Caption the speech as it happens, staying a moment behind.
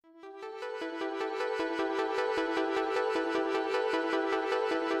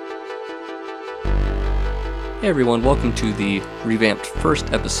Hey everyone, welcome to the revamped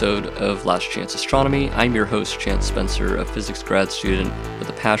first episode of Last Chance Astronomy. I'm your host, Chance Spencer, a physics grad student with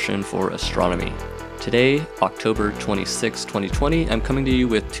a passion for astronomy. Today, October 26, 2020, I'm coming to you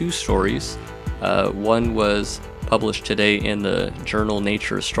with two stories. One was published today in the journal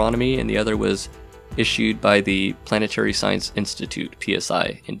Nature Astronomy, and the other was issued by the Planetary Science Institute,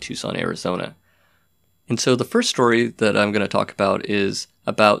 PSI, in Tucson, Arizona. And so the first story that I'm going to talk about is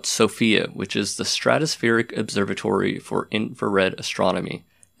about SOFIA, which is the Stratospheric Observatory for Infrared Astronomy.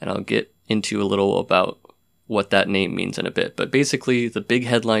 And I'll get into a little about what that name means in a bit. But basically, the big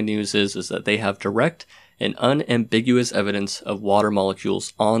headline news is that they have direct and unambiguous evidence of water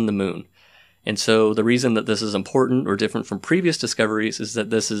molecules on the moon. And so the reason that this is important or different from previous discoveries is that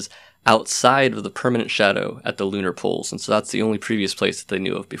this is outside of the permanent shadow at the lunar poles. And so that's the only previous place that they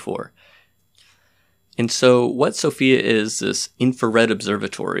knew of before. And so what SOFIA is, this infrared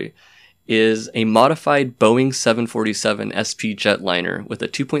observatory, is a modified Boeing 747 SP jetliner with a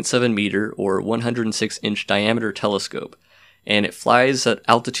 2.7 meter or 106 inch diameter telescope. And it flies at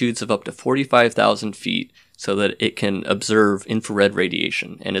altitudes of up to 45,000 feet so that it can observe infrared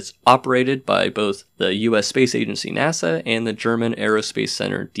radiation. And it's operated by both the US Space Agency NASA and the German Aerospace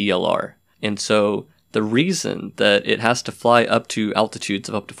Center DLR. And so the reason that it has to fly up to altitudes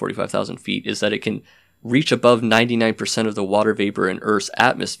of up to 45,000 feet is that it can reach above 99% of the water vapor in Earth's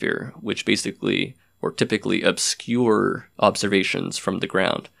atmosphere, which basically or typically obscure observations from the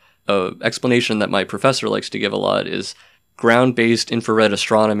ground. An explanation that my professor likes to give a lot is ground-based infrared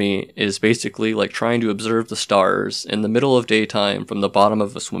astronomy is basically like trying to observe the stars in the middle of daytime from the bottom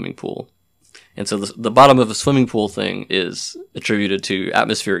of a swimming pool. And so the bottom of a swimming pool thing is attributed to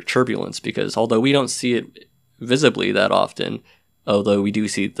atmospheric turbulence because although we don't see it visibly that often, although we do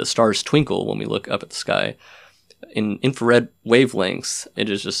see the stars twinkle when we look up at the sky, in infrared wavelengths,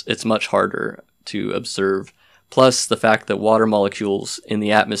 it's much harder to observe. Plus the fact that water molecules in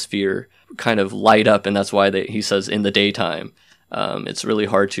the atmosphere kind of light up, and that's why he says in the daytime, it's really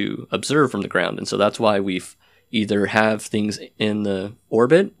hard to observe from the ground. And so that's why we've either have things in the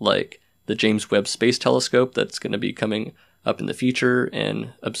orbit, like the James Webb Space Telescope that's going to be coming up in the future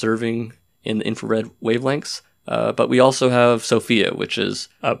and observing in the infrared wavelengths. But we also have SOFIA, which is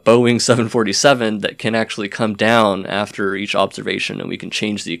a Boeing 747 that can actually come down after each observation, and we can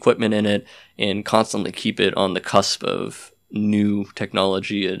change the equipment in it and constantly keep it on the cusp of new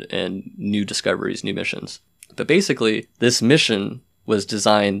technology and new discoveries, new missions. But basically, this mission was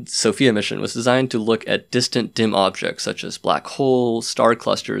designed, SOFIA mission, was designed to look at distant dim objects such as black holes, star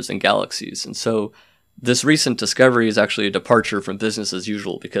clusters, and galaxies. And so this recent discovery is actually a departure from business as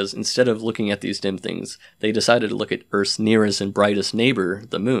usual because instead of looking at these dim things, they decided to look at Earth's nearest and brightest neighbor,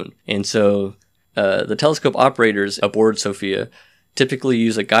 the moon. And so the telescope operators aboard SOFIA typically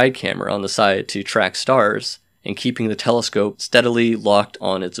use a guide camera on the side to track stars and keeping the telescope steadily locked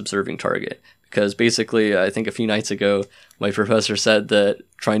on its observing target. Because basically, I think a few nights ago, my professor said that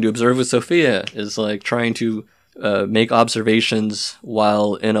trying to observe with SOFIA is like trying to make observations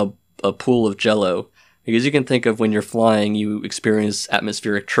while in a pool of jello. Because you can think of when you're flying, you experience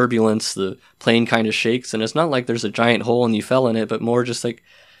atmospheric turbulence, the plane kind of shakes, and it's not like there's a giant hole and you fell in it, but more just like,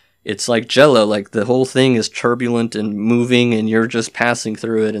 it's like jello, like the whole thing is turbulent and moving and you're just passing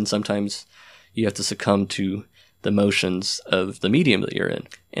through it, and sometimes you have to succumb to the motions of the medium that you're in.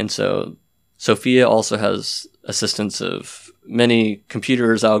 And so SOFIA also has assistance of many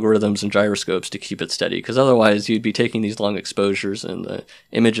computers, algorithms, and gyroscopes to keep it steady, because otherwise you'd be taking these long exposures and the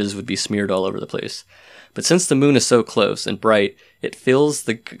images would be smeared all over the place. But since the moon is so close and bright, it fills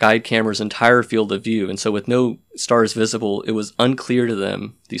the guide camera's entire field of view, and so with no stars visible, it was unclear to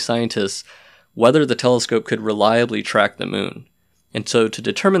them, the scientists, whether the telescope could reliably track the moon. And so to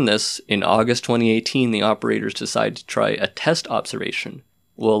determine this, in August 2018, the operators decided to try a test observation.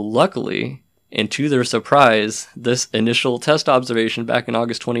 Well, luckily, and to their surprise, this initial test observation back in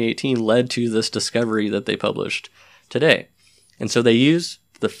August 2018 led to this discovery that they published today. And so they used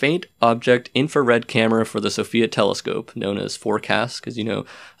the Faint Object Infrared Camera for the SOFIA telescope, known as FORCAST, because,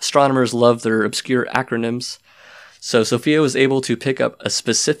 astronomers love their obscure acronyms. So SOFIA was able to pick up a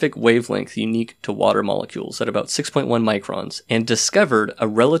specific wavelength unique to water molecules at about 6.1 microns and discovered a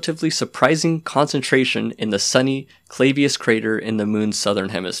relatively surprising concentration in the sunny Clavius crater in the moon's southern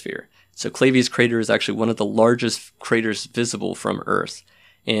hemisphere. So Clavius crater is actually one of the largest craters visible from Earth.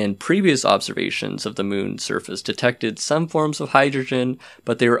 And previous observations of the moon's surface detected some forms of hydrogen,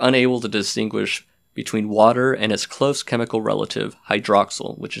 but they were unable to distinguish between water and its close chemical relative,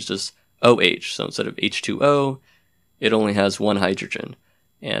 hydroxyl, which is just OH. So instead of H2O, it only has one hydrogen.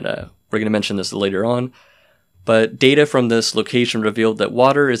 And we're going to mention this later on. But data from this location revealed that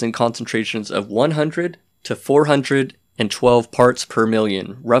water is in concentrations of 100, to 412 parts per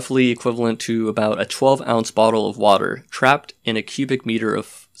million, roughly equivalent to about a 12-ounce bottle of water trapped in a cubic meter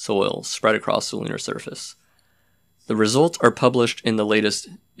of soil spread across the lunar surface. The results are published in the latest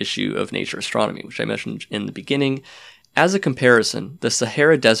issue of Nature Astronomy, which I mentioned in the beginning. As a comparison, the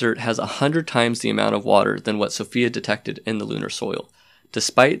Sahara Desert has 100 times the amount of water than what SOFIA detected in the lunar soil.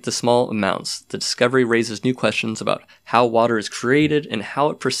 Despite the small amounts, the discovery raises new questions about how water is created and how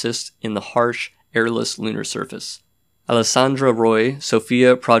it persists in the harsh, airless lunar surface. Alessandra Roy,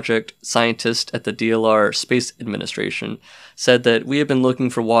 SOFIA project scientist at the DLR Space Administration, said that we have been looking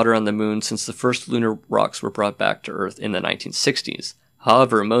for water on the moon since the first lunar rocks were brought back to Earth in the 1960s.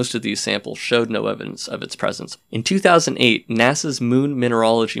 However, most of these samples showed no evidence of its presence. In 2008, NASA's moon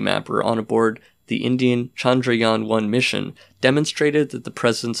mineralogy mapper on board the Indian Chandrayaan-1 mission demonstrated that the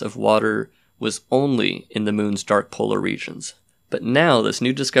presence of water was only in the moon's dark polar regions. But now, this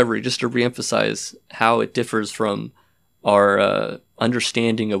new discovery, just to reemphasize how it differs from our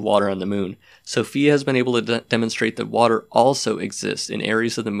understanding of water on the moon, SOFIA has been able to demonstrate that water also exists in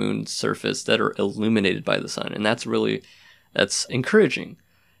areas of the moon's surface that are illuminated by the sun, and that's encouraging.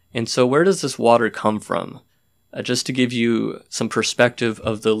 And so where does this water come from? Just to give you some perspective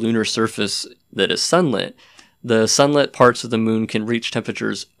of the lunar surface that is sunlit, the sunlit parts of the moon can reach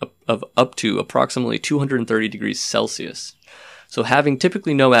temperatures of up to approximately 230 degrees Celsius. So having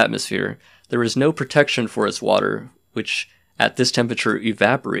typically no atmosphere, there is no protection for its water, which at this temperature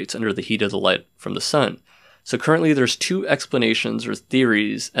evaporates under the heat of the light from the sun. So currently there's two explanations or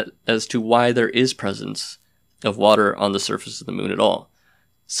theories as to why there is presence of water on the surface of the moon at all.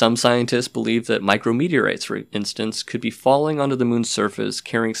 Some scientists believe that micrometeorites, for instance, could be falling onto the moon's surface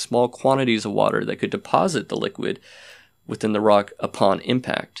carrying small quantities of water that could deposit the liquid within the rock upon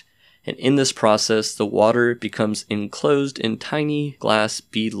impact. And in this process, the water becomes enclosed in tiny glass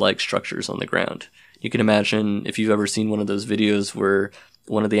bead-like structures on the ground. You can imagine if you've ever seen one of those videos where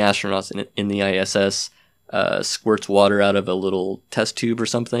one of the astronauts in the ISS squirts water out of a little test tube or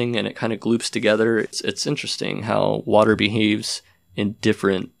something, and it kind of gloops together. It's interesting how water behaves in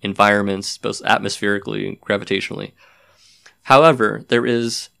different environments, both atmospherically and gravitationally. However, there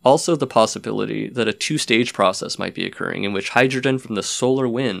is also the possibility that a two-stage process might be occurring in which hydrogen from the solar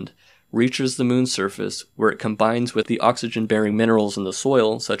wind reaches the moon's surface, where it combines with the oxygen-bearing minerals in the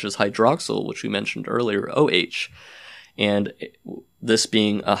soil, such as hydroxyl, which we mentioned earlier, OH, and this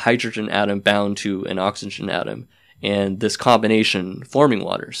being a hydrogen atom bound to an oxygen atom, and this combination forming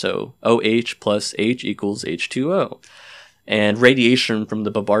water. So OH plus H equals H2O. And radiation from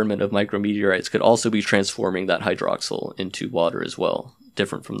the bombardment of micrometeorites could also be transforming that hydroxyl into water as well,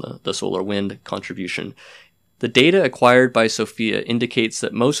 different from the solar wind contribution. The data acquired by SOFIA indicates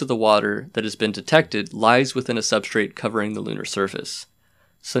that most of the water that has been detected lies within a substrate covering the lunar surface.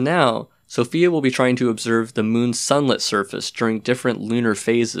 So now, SOFIA will be trying to observe the moon's sunlit surface during different lunar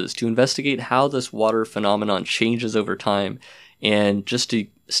phases to investigate how this water phenomenon changes over time, and just to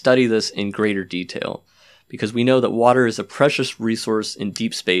study this in greater detail. Because we know that water is a precious resource in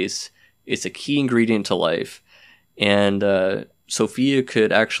deep space, it's a key ingredient to life, and SOFIA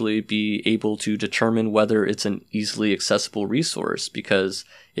could actually be able to determine whether it's an easily accessible resource, because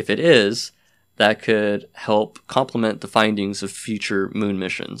if it is, that could help complement the findings of future moon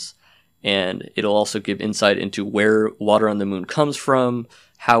missions. And it'll also give insight into where water on the moon comes from,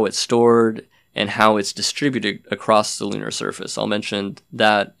 how it's stored, and how it's distributed across the lunar surface. I'll mention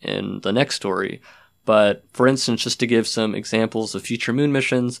that in the next story. But for instance, just to give some examples of future moon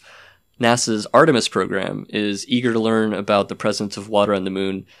missions, NASA's Artemis program is eager to learn about the presence of water on the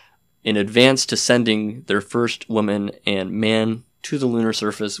moon in advance to sending their first woman and man to the lunar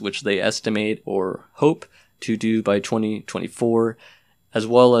surface, which they estimate or hope to do by 2024, as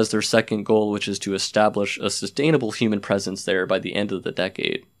well as their second goal, which is to establish a sustainable human presence there by the end of the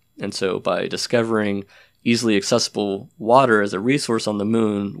decade. And so by discovering easily accessible water as a resource on the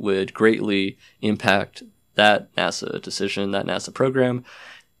moon would greatly impact that NASA decision, that NASA program.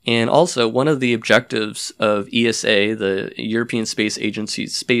 And also, one of the objectives of ESA, the European Space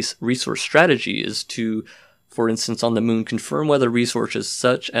Agency's space resource strategy, is to, for instance, on the moon, confirm whether resources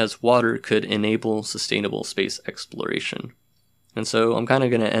such as water could enable sustainable space exploration. And so I'm kind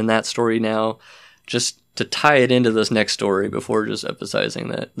of going to end that story now, just to tie it into this next story before just emphasizing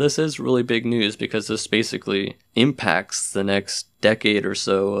that this is really big news, because this basically impacts the next decade or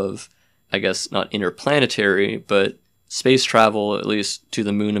so of, I guess, not interplanetary, but space travel, at least to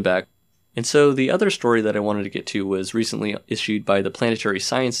the moon and back. And so the other story that I wanted to get to was recently issued by the Planetary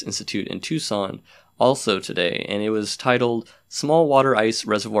Science Institute in Tucson, also today, and it was titled Small Water Ice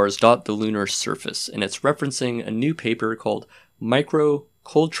Reservoirs Dot the Lunar Surface, and it's referencing a new paper called Micro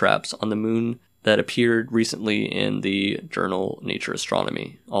Cold Traps on the Moon that appeared recently in the journal Nature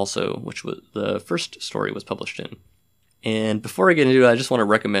Astronomy, also, which was the first story was published in. And before I get into it, I just want to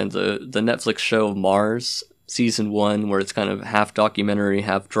recommend the Netflix show Mars, season 1, where it's kind of half documentary,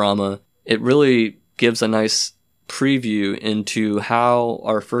 half drama. It really gives a nice preview into how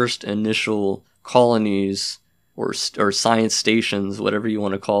our first initial colonies or science stations, whatever you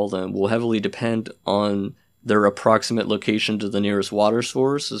want to call them, will heavily depend on their approximate location to the nearest water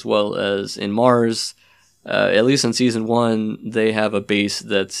source, as well as in Mars, at least in season 1, they have a base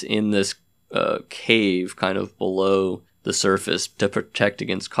that's in this cave kind of below the surface to protect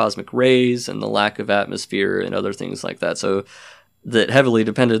against cosmic rays and the lack of atmosphere and other things like that. So that heavily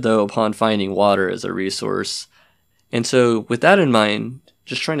depended, though, upon finding water as a resource. And so with that in mind,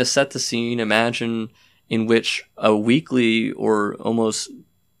 just trying to set the scene, imagine in which a weekly or almost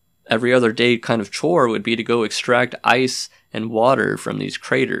every other day kind of chore would be to go extract ice and water from these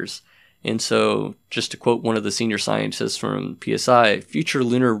craters. And so, just to quote one of the senior scientists from PSI, future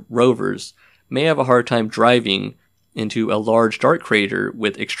lunar rovers may have a hard time driving into a large dark crater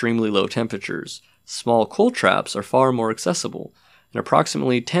with extremely low temperatures. Small coal traps are far more accessible, and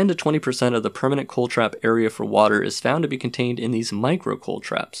approximately 10 to 20% of the permanent coal trap area for water is found to be contained in these micro coal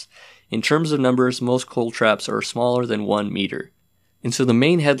traps. In terms of numbers, most coal traps are smaller than 1 meter. And so the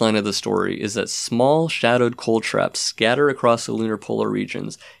main headline of the story is that small shadowed coal traps scatter across the lunar polar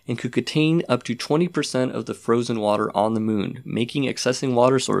regions and could contain up to 20% of the frozen water on the moon, making accessing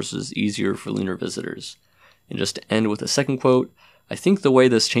water sources easier for lunar visitors. And just to end with a second quote, I think the way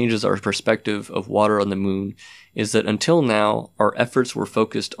this changes our perspective of water on the moon is that until now, our efforts were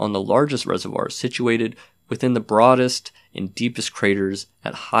focused on the largest reservoirs situated within the broadest and deepest craters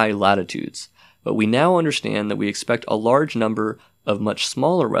at high latitudes. But we now understand that we expect a large number of much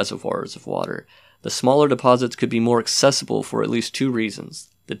smaller reservoirs of water. The smaller deposits could be more accessible for at least 2 reasons.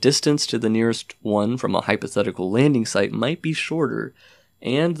 The distance to the nearest one from a hypothetical landing site might be shorter,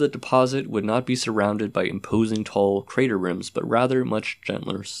 and the deposit would not be surrounded by imposing tall crater rims, but rather much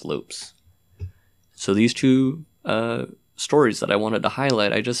gentler slopes. So these 2 stories that I wanted to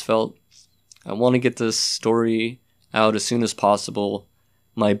highlight, I just felt I want to get this story out as soon as possible.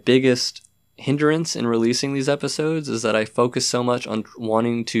 My biggest hindrance in releasing these episodes is that I focus so much on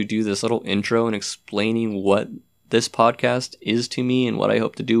wanting to do this little intro and explaining what this podcast is to me and what I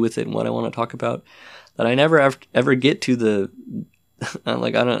hope to do with it and what I want to talk about, that I never ever get to the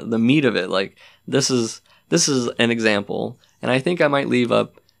the meat of it. Like this is an example, and I think I might leave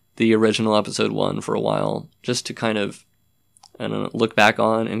up the original episode 1 for a while just to kind of look back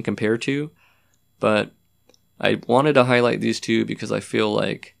on and compare to. But I wanted to highlight these 2 because I feel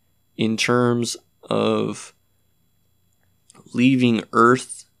like in terms of leaving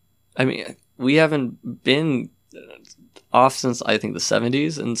Earth, I mean, we haven't been off since I think the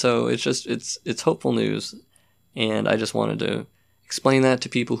 70s, and so it's hopeful news, and I just wanted to explain that to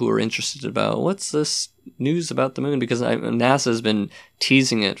people who are interested about what's this news about the moon, because NASA has been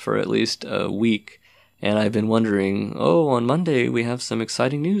teasing it for at least a week, and I've been wondering, on Monday we have some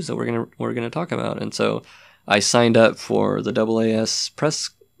exciting news that we're gonna talk about, and so I signed up for the AAS press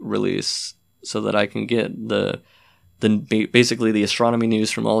release so that I can get basically the astronomy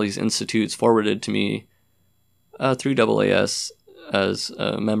news from all these institutes forwarded to me through AAS as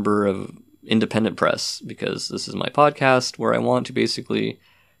a member of independent press, because this is my podcast where I want to basically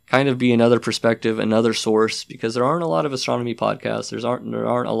kind of be another perspective, another source, because there aren't a lot of astronomy podcasts. There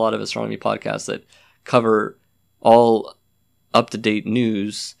aren't a lot of astronomy podcasts that cover all up-to-date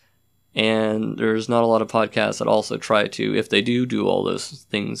news. And there's not a lot of podcasts that also try to, if they do all those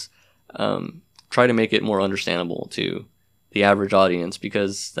things, try to make it more understandable to the average audience,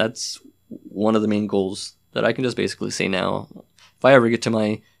 because that's one of the main goals that I can just basically say now. If I ever get to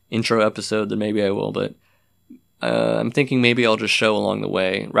my intro episode, then maybe I will, but I'm thinking maybe I'll just show along the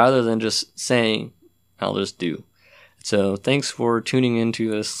way, rather than just saying, I'll just do. So thanks for tuning into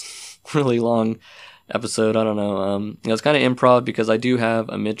this really long episode. I don't know. It's kind of improv because I do have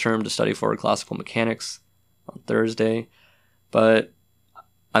a midterm to study for classical mechanics on Thursday, but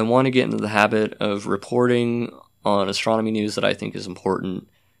I want to get into the habit of reporting on astronomy news that I think is important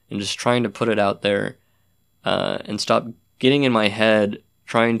and just trying to put it out there and stop getting in my head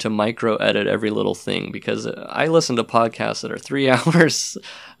trying to micro edit every little thing, because I listen to podcasts that are 3 hours.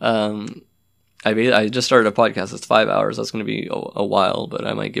 I just started a podcast that's 5 hours. That's going to be a while, but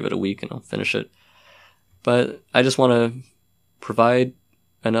I might give it a week and I'll finish it. But I just want to provide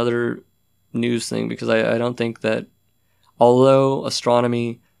another news thing, because I don't think that, although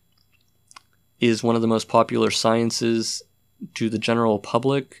astronomy is one of the most popular sciences to the general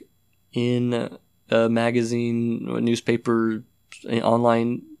public in a magazine, a newspaper,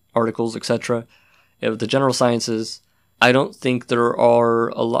 online articles, etc. The general sciences, I don't think there are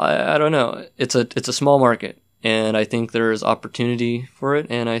a lot. I don't know. It's a small market, and I think there is opportunity for it.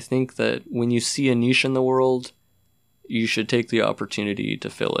 And I think that when you see a niche in the world, you should take the opportunity to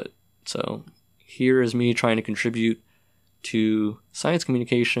fill it. So here is me trying to contribute to science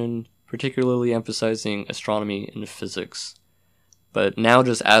communication, particularly emphasizing astronomy and physics. But now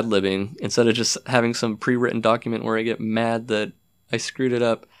just ad-libbing, instead of just having some pre-written document where I get mad that I screwed it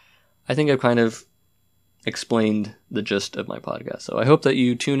up, I think I've kind of explained the gist of my podcast. So I hope that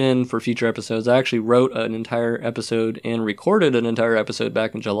you tune in for future episodes. I actually wrote an entire episode and recorded an entire episode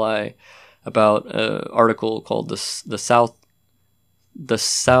back in July about an article called the South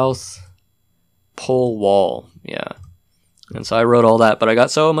Pole Wall. Yeah. And so I wrote all that, but I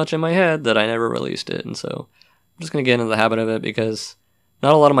got so much in my head that I never released it. And so I'm just going to get into the habit of it, because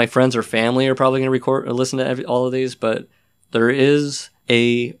not a lot of my friends or family are probably going to record or listen to all of these, but there is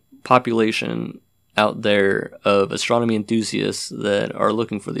a population out there of astronomy enthusiasts that are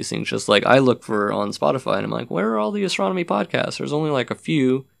looking for these things, just like I look for on Spotify, and I'm like, where are all the astronomy podcasts? There's only like a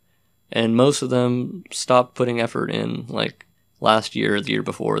few, and most of them stopped putting effort in like last year or the year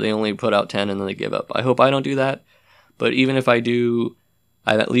before. They only put out 10 and then they give up. I hope I don't do that, but even if I do,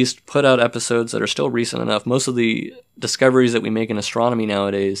 I've at least put out episodes that are still recent enough. Most of the discoveries that we make in astronomy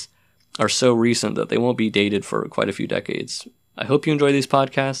nowadays are so recent that they won't be dated for quite a few decades. I hope you enjoy these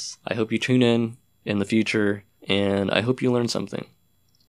podcasts. I hope you tune in the future, and I hope you learn something.